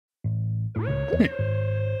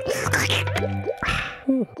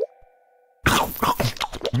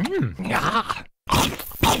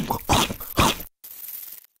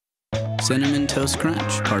Cinnamon Toast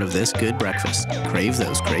Crunch, part of this good breakfast. Crave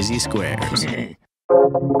those crazy squares.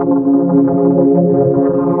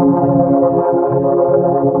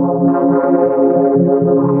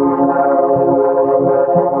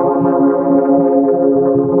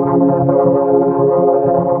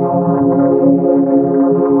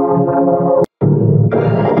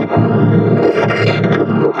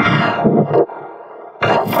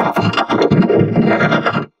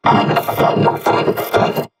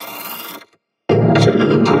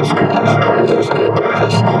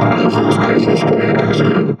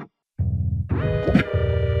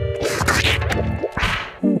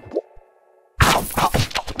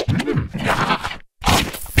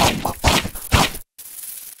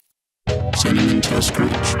 Cinnamon Toast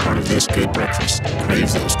Crunch, part of this good breakfast.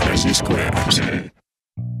 Crave those crazy squares.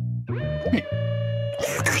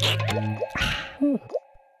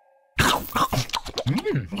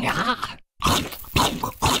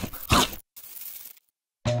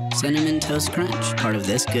 Cinnamon Toast Crunch, part of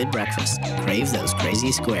this good breakfast. Crave those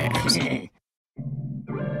crazy squares.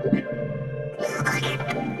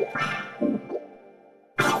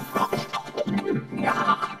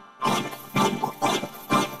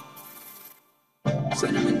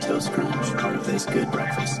 Cinnamon Toast Crunch, part of this good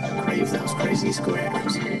breakfast. Crave those crazy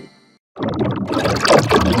squares.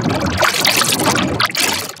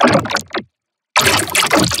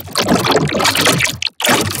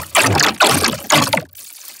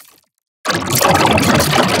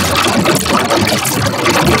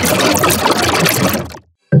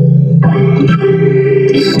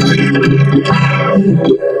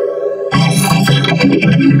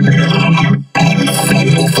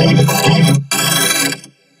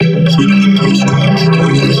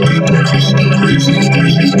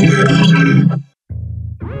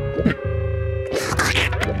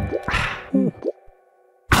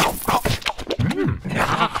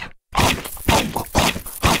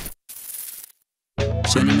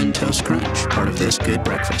 Cinnamon Toast Crunch, part of this good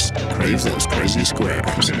breakfast. Crave those crazy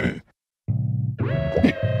squares.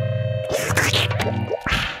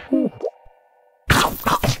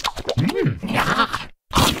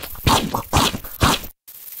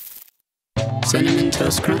 Cinnamon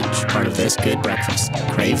Toast Crunch, part of this good breakfast.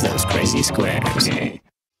 Crave those crazy squares.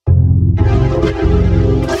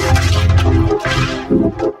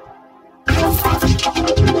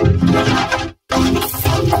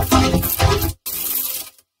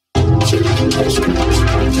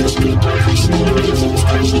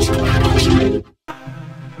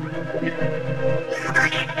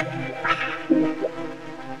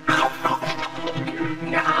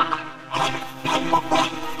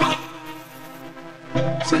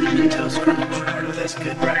 Cinnamon Toast Crunch, part of this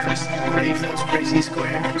good breakfast. Crave those crazy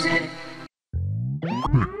squares.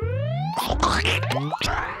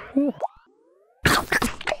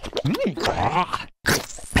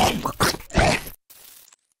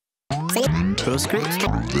 Toast Crunch,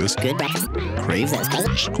 this good breakfast. Crave those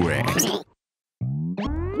crazy squares.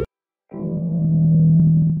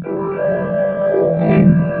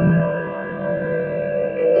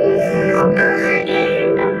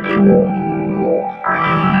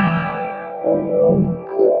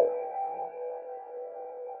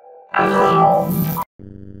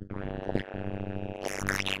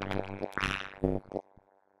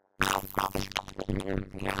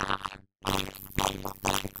 Yeah.